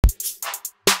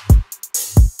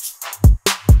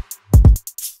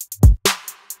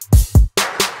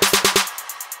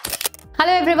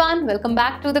everyone, welcome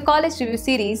back to the College Review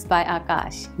Series by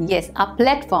Akash. Yes, a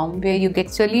platform where you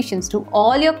get solutions to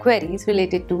all your queries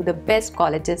related to the best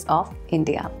colleges of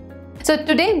India. So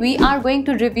today we are going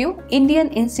to review Indian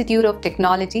Institute of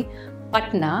Technology,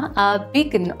 Patna, a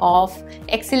beacon of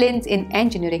excellence in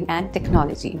engineering and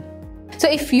technology. So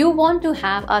if you want to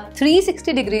have a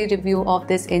 360-degree review of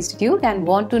this institute and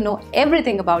want to know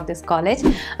everything about this college,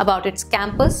 about its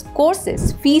campus,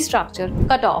 courses, fee structure,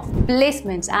 cutoff,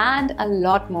 placements and a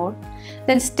lot more,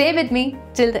 then stay with me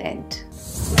till the end.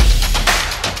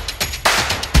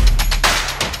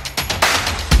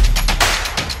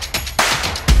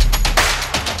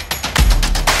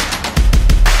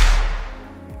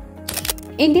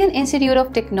 Indian Institute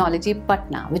of Technology,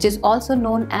 Patna, which is also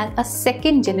known as a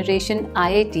second-generation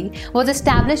IIT, was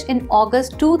established in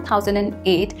August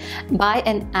 2008 by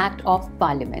an Act of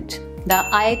Parliament. The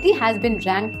IIT has been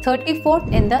ranked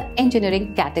 34th in the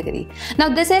engineering category. Now,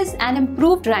 this is an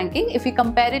improved ranking if we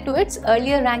compare it to its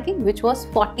earlier ranking, which was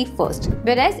 41st.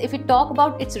 Whereas, if we talk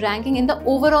about its ranking in the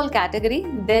overall category,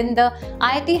 then the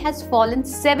IIT has fallen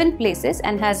 7 places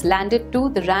and has landed to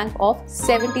the rank of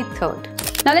 73rd.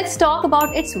 Now let's talk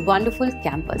about its wonderful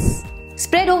campus.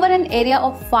 Spread over an area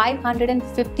of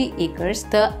 550 acres,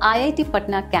 the IIT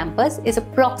Patna campus is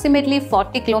approximately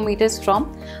 40 kilometers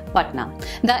from Patna.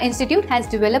 The institute has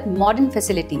developed modern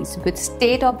facilities with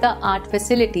state-of-the-art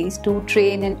facilities to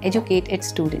train and educate its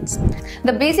students.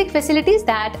 The basic facilities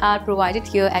that are provided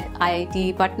here at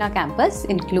IIT Patna campus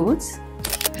includes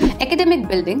academic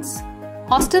buildings,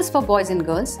 hostels for boys and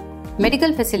girls,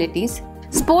 medical facilities,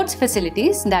 sports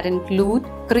facilities that include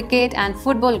cricket and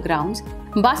football grounds,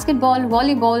 basketball,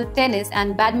 volleyball, tennis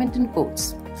and badminton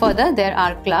courts. Further, there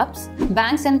are clubs,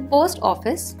 banks and post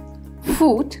office,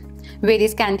 food,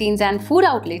 various canteens and food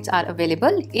outlets are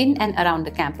available in and around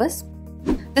the campus.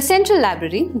 The Central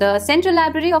Library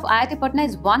of IIT Patna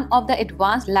is one of the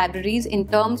advanced libraries in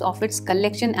terms of its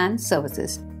collection and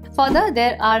services. Further,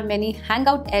 there are many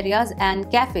hangout areas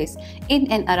and cafes in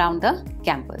and around the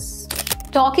campus.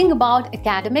 Talking about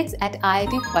academics at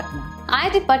IIT Patna.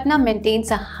 IIT Patna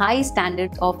maintains a high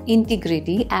standard of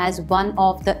integrity as one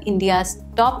of India's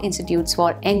top institutes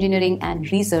for engineering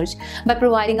and research by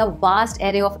providing a vast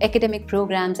array of academic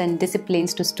programs and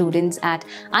disciplines to students at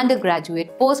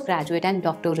undergraduate, postgraduate and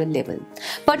doctoral level.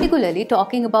 Particularly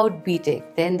talking about BTech,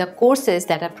 then the courses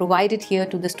that are provided here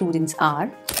to the students are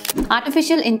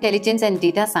Artificial Intelligence and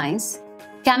Data Science,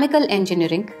 Chemical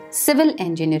Engineering, Civil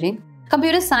Engineering,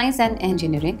 Computer Science and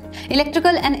Engineering,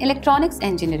 Electrical and Electronics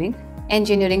Engineering,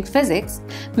 Engineering Physics,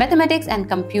 Mathematics and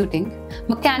Computing,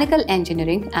 Mechanical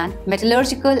Engineering and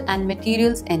Metallurgical and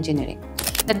Materials Engineering.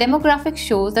 The demographic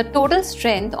shows the total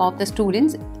strength of the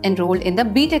students enrolled in the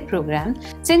BTech program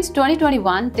since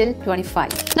 2021 till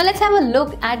 25. Now let's have a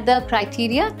look at the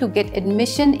criteria to get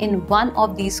admission in one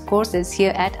of these courses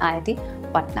here at IIT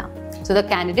Patna. So the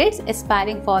candidates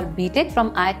aspiring for BTech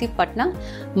from IIT Patna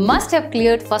must have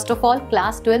cleared first of all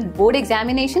class 12 board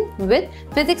examination with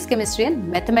physics, chemistry and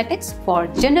mathematics. For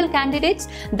general candidates,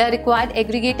 the required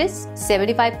aggregate is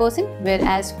 75%,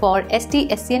 whereas for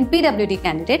ST, SC and PWD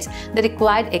candidates, the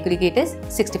required aggregate is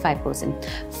 65%.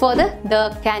 Further,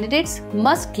 the candidates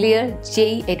must clear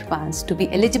JEE Advanced to be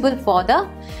eligible for the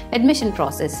admission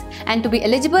process. And to be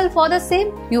eligible for the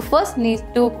same, you first need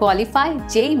to qualify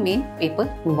JEE Main Paper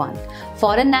 1.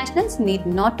 Foreign nationals need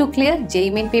not to clear JEE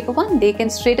Main Paper 1, they can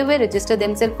straight away register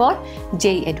themselves for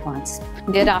JEE Advanced.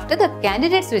 Thereafter, the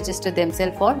candidates register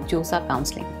themselves for JOSA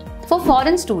counseling. For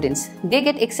foreign students, they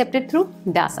get accepted through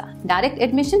DASA, Direct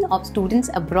Admission of Students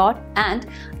Abroad and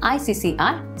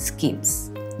ICCR schemes.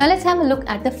 Now let's have a look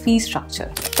at the fee structure.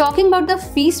 Talking about the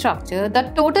fee structure, the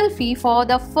total fee for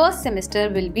the first semester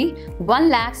will be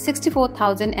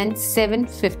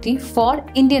 1,64,750 for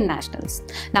Indian nationals.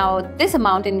 Now this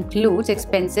amount includes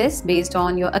expenses based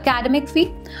on your academic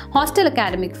fee, hostel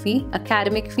academic fee,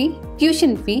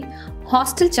 tuition fee,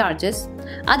 hostel charges,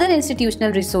 other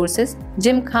institutional resources,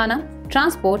 gymkhana,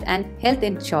 transport and health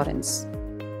insurance.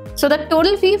 So the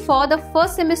total fee for the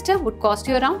first semester would cost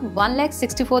you around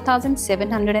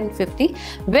 1,64,750,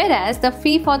 whereas the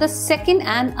fee for the second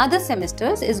and other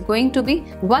semesters is going to be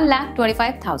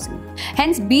 1,25,000.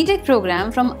 Hence, BTech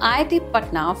program from IIT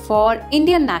Patna for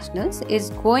Indian nationals is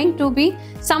going to be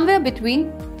somewhere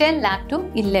between 10 lakh to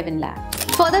 11 lakh.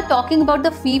 Further talking about the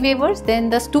fee waivers, then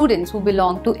the students who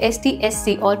belong to ST,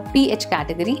 SC or PH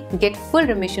category get full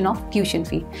remission of tuition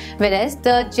fee, whereas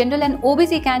the general and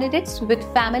OBC candidates with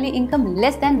family income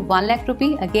less than 1 lakh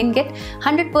rupee again get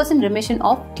 100% remission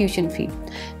of tuition fee.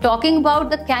 Talking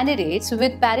about the candidates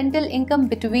with parental income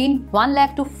between 1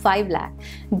 lakh to 5 lakh,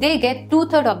 they get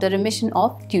 2/3 of the remission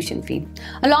of tuition fee.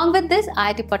 Along with this,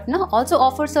 IIT Patna also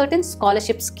offers certain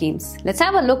scholarship schemes. Let's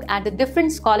have a look at the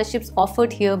different scholarships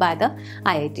offered here by the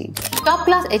IIT. Top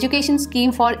class education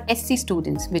scheme for SC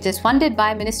students, which is funded by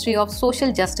Ministry of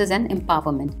Social Justice and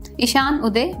Empowerment. Ishan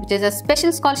Uday, which is a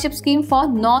special scholarship scheme for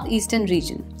Northeastern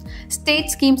region. State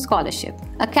Scheme Scholarship,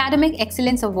 Academic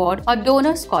Excellence Award or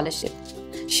Donor Scholarship,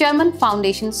 Sherman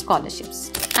Foundation Scholarships.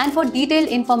 And for detailed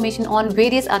information on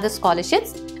various other scholarships,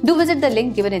 do visit the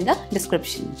link given in the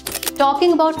description.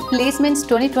 Talking about placements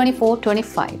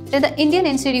 2024-25, then the Indian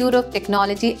Institute of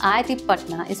Technology IIT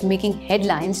Patna is making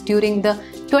headlines during the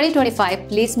 2025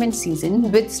 placement season,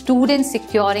 with students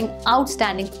securing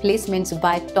outstanding placements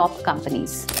by top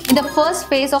companies. In the first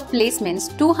phase of placements,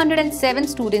 207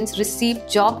 students received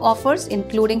job offers,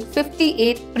 including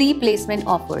 58 pre-placement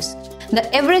offers. The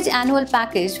average annual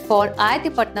package for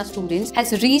IIT Patna students has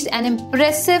reached an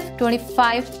impressive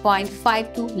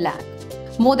 25.52 lakh.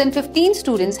 More than 15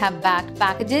 students have bagged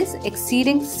packages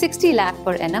exceeding 60 lakh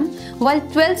per annum, while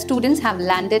 12 students have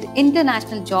landed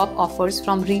international job offers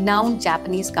from renowned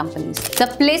Japanese companies. The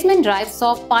placement drive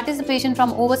saw participation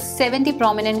from over 70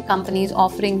 prominent companies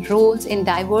offering roles in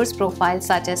diverse profiles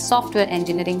such as software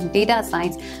engineering, data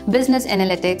science, business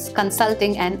analytics,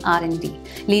 consulting and R&D.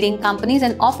 Leading companies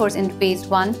and offers in phase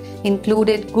 1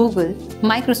 included Google,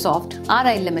 Microsoft,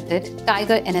 RI Limited,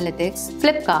 Tiger Analytics,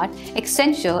 Flipkart,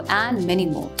 Accenture and many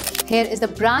more. Here is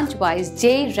the branch-wise J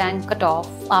rank cutoff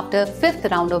after 5th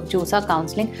round of JOSA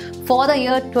counseling for the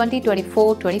year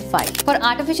 2024-25. For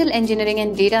Artificial Engineering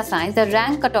and Data Science, the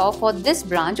rank cutoff for this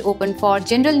branch opened for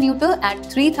General Neuter at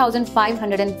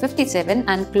 3,557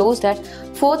 and closed at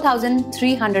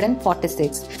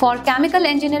 4,346. For Chemical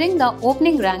Engineering, the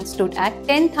opening rank stood at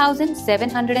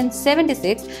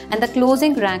 10,776 and the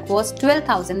closing rank was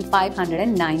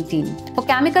 12,519. For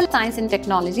Chemical Science and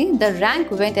Technology, the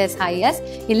rank went as high as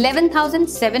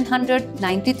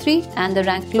 11,793 and the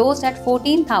rank closed at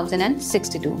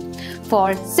 14,062.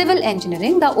 For Civil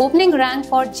Engineering, the opening rank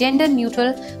for gender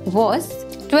neutral was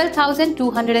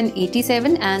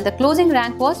 12,287 and the closing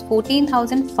rank was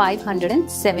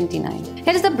 14,579.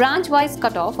 Here is the branch-wise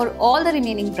cutoff for all the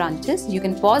remaining branches. You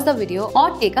can pause the video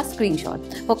or take a screenshot.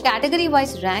 For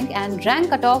category-wise rank and rank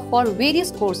cutoff for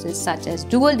various courses such as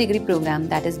dual degree program,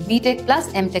 that is BTech plus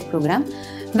MTech program,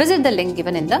 visit the link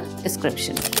given in the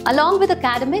description. Along with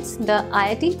academics, the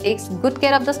IIT takes good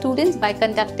care of the students by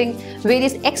conducting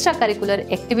various extracurricular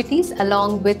activities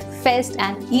along with fest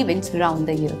and events around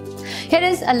the year. Here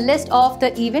is a list of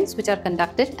the events which are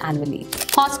conducted annually.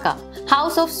 HOSCA,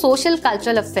 House of Social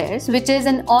Cultural Affairs, which is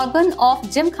an organ of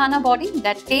Gymkhana body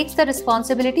that takes the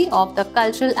responsibility of the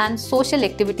cultural and social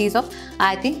activities of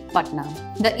IIT Patna.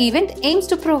 The event aims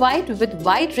to provide with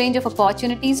wide range of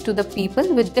opportunities to the people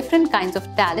with different kinds of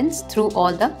talents through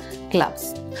all the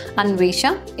clubs.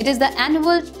 Anvesha, it is the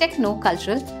annual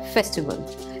techno-cultural festival.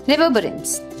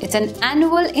 Reverberance, it's an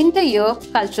annual inter-year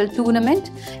cultural tournament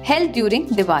held during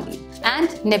Diwali. And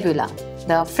Nebula,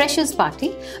 the freshers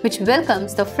party, which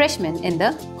welcomes the freshmen in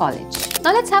the college.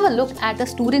 Now let's have a look at the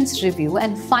students' review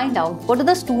and find out what do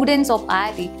the students of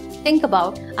IIT think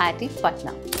about IIT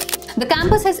Patna. The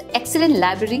campus has excellent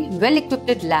library,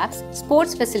 well-equipped labs,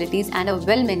 sports facilities and a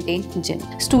well-maintained gym.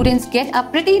 Students get a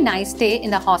pretty nice stay in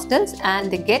the hostels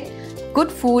and they get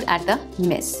good food at the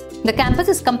mess. The campus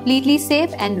is completely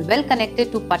safe and well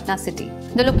connected to Patna city.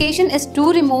 The location is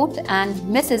too remote and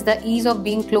misses the ease of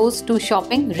being close to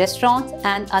shopping, restaurants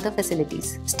and other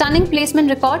facilities. Stunning placement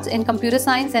records in computer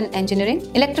science and engineering,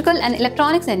 electrical and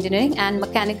electronics engineering and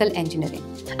mechanical engineering,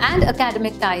 and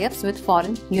academic tie-ups with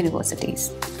foreign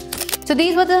universities. So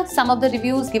these were some of the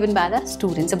reviews given by the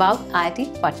students about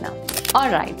IIT Patna.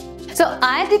 Alright. So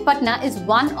IIT Patna is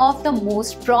one of the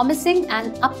most promising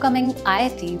and upcoming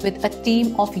IIT with a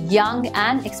team of young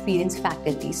and experienced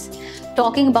faculties.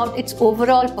 Talking about its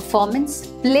overall performance,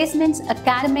 placements,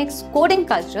 academics, coding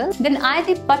culture, then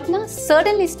IIT Patna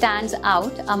certainly stands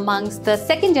out amongst the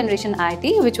second generation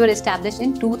IIT which were established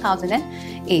in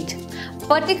 2008.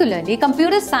 Particularly,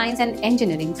 computer science and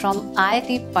engineering from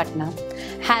IIT Patna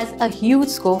has a huge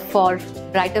scope for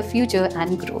brighter future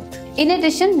and growth. In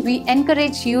addition, we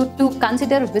encourage you to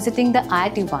consider visiting the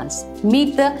IIT once,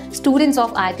 meet the students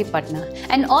of IIT Patna,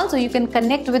 and also you can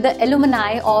connect with the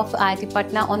alumni of IIT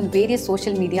Patna on various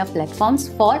social media platforms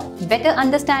for better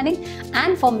understanding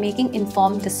and for making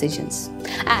informed decisions.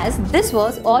 As this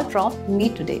was all from me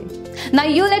today. Now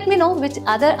you let me know which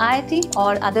other IIT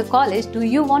or other college do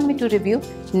you want me to review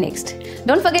next.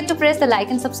 Don't forget to press the like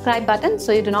and subscribe button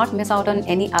so you do not miss out on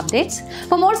any updates.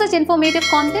 For more such informative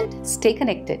content, stay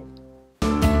connected.